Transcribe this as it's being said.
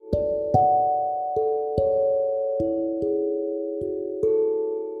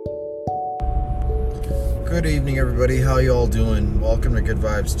Good evening, everybody. How you all doing? Welcome to Good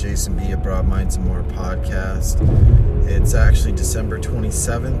Vibes, Jason B. of Broad Minds and More podcast. It's actually December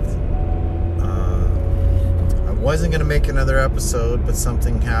 27th. I wasn't going to make another episode, but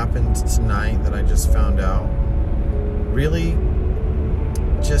something happened tonight that I just found out. Really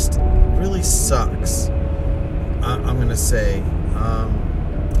sucks. I'm going to say.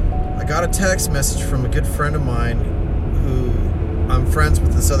 I got a text message from a good friend of mine who I'm friends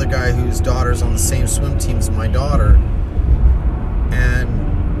with this other guy whose daughter's on the same swim team as my daughter,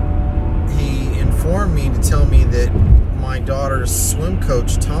 and he informed me to tell me that my daughter's swim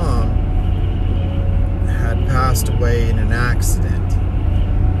coach, Tom, had passed away in an accident.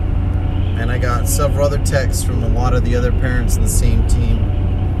 And I got several other texts from a lot of the other parents in the same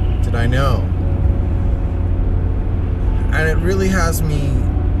team that I know. And it really has me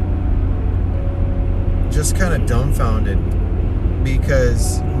just kind of dumbfounded,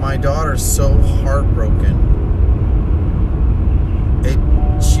 because my daughter's so heartbroken.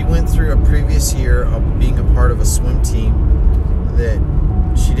 She went through a previous year of being a part of a swim team that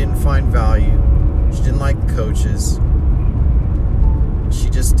she didn't find value. She didn't like the coaches. She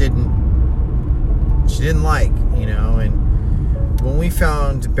didn't like, and when we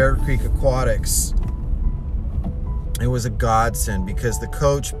found Bear Creek Aquatics, it was a godsend, because the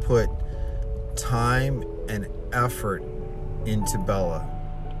coach put time and effort into Bella,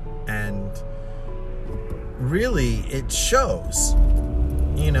 and really it shows.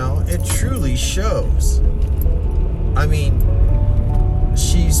 It truly shows. I mean,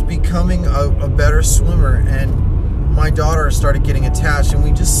 she's becoming a better swimmer, and my daughter started getting attached, and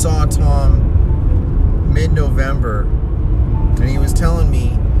we just saw Tom mid-November, and he was telling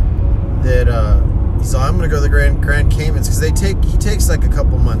me that he's like, I'm gonna go to the Grand Caymans, because he takes like a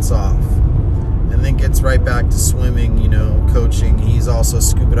couple months off and then gets right back to swimming, coaching. He's also a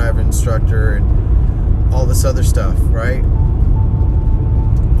scuba diver instructor and all this other stuff, right?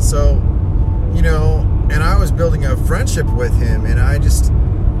 So, and I was building a friendship with him, and I just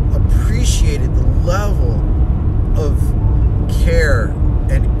appreciated the level of care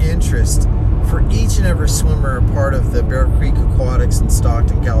and interest for each and every swimmer a part of the Bear Creek Aquatics in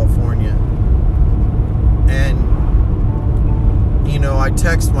Stockton, California. And I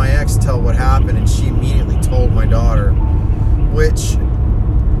text my ex to tell what happened, and she immediately told my daughter, which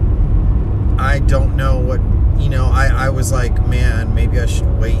I don't know what, I was like, man, maybe I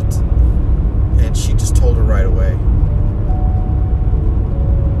should wait. And she just told her right away.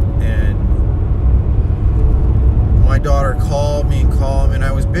 And my daughter called me, and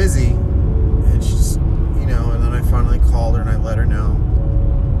I was busy, and she just, and then I finally called her and I let her know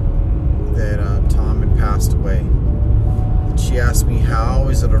that Tom had passed away. She asked me, how?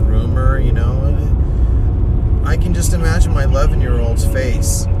 Is it a rumor? And I can just imagine my 11-year-old's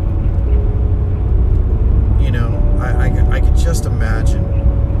face. I could just imagine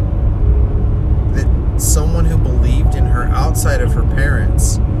that someone who believed in her outside of her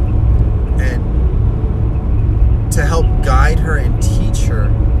parents, and to help guide her and teach her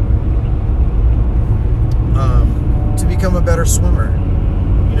to become a better swimmer.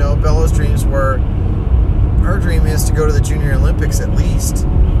 Bella's dreams were, her dream is to go to the Junior Olympics at least,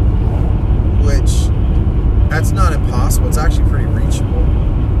 which, that's not impossible. It's actually pretty reachable.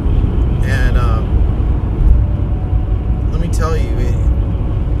 And let me tell you,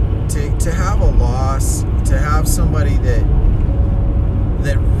 to have a loss, to have somebody that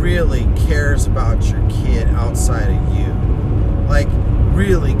really cares about your kid outside of you, like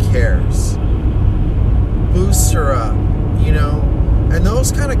really cares, boosts her up, and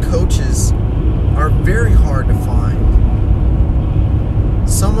those kind of coaches are very hard to find.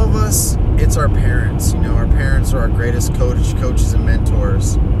 Some of us, it's our parents. Our parents are our greatest coaches and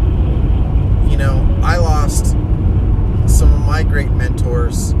mentors. I lost some of my great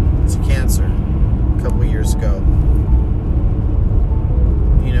mentors to cancer a couple of years ago.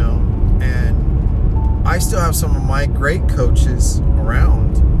 And I still have some of my great coaches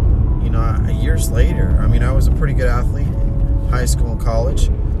around, years later. I mean, I was a pretty good athlete in high school and college.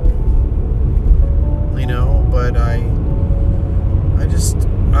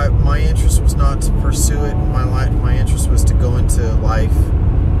 But my interest was not to pursue it in my life. My interest was to go into life,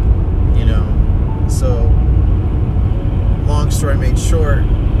 So, long story made short,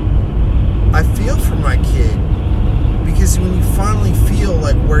 I feel for my kid, because when you finally feel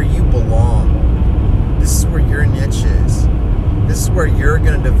like where you belong, this is where your niche is. This is where you're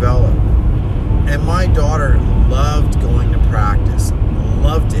going to develop. And my daughter loved going to practice.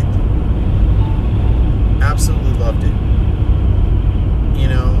 Loved it. Absolutely loved it.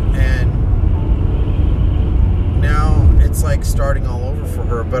 And now it's like starting all over for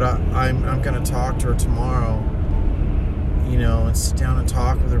her whatever, but I'm going to talk to her tomorrow, and sit down and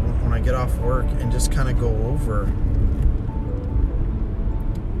talk with her when I get off work and just kind of go over,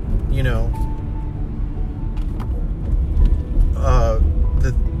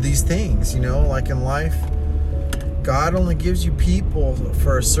 these things, like in life, God only gives you people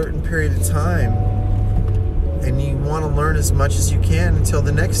for a certain period of time, and you want to learn as much as you can until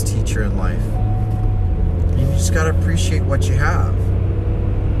the next teacher in life. And you just got to appreciate what you have,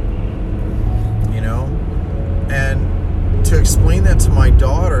 and to explain that to my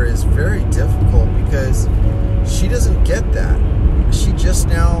daughter is very difficult because she doesn't get that. She just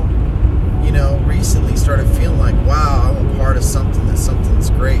now, recently started feeling like, wow, I'm a part of something that's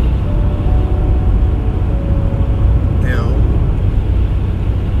great.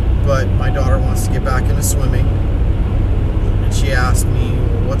 But my daughter wants to get back into swimming, and she asked me,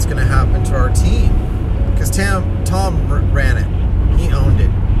 well, what's going to happen to our team? Because Tom ran it. He owned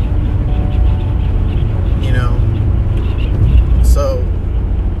it. So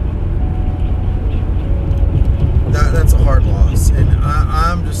that's a hard loss. And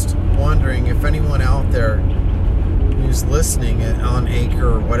I'm just wondering if anyone out there who's listening on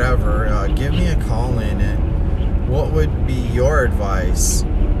Anchor or whatever, give me a call in. And what would be your advice?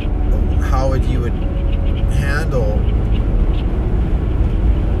 How would you handle,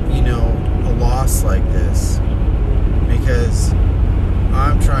 a loss like this? Because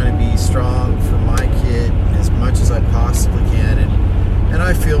I'm trying to be strong for my kid as much as I possibly can, and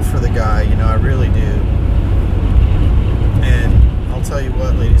I feel for the guy, I really do. And I'll tell you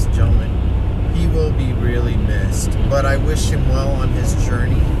what, ladies and gentlemen, he will be really missed, but I wish him well on his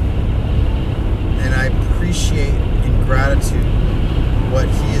journey, and I appreciate in gratitude what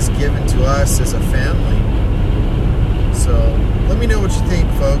he has given to us as a family. So let me know what you think,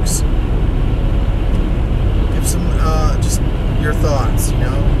 folks. Give some just your thoughts.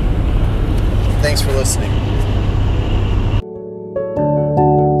 Thanks for listening.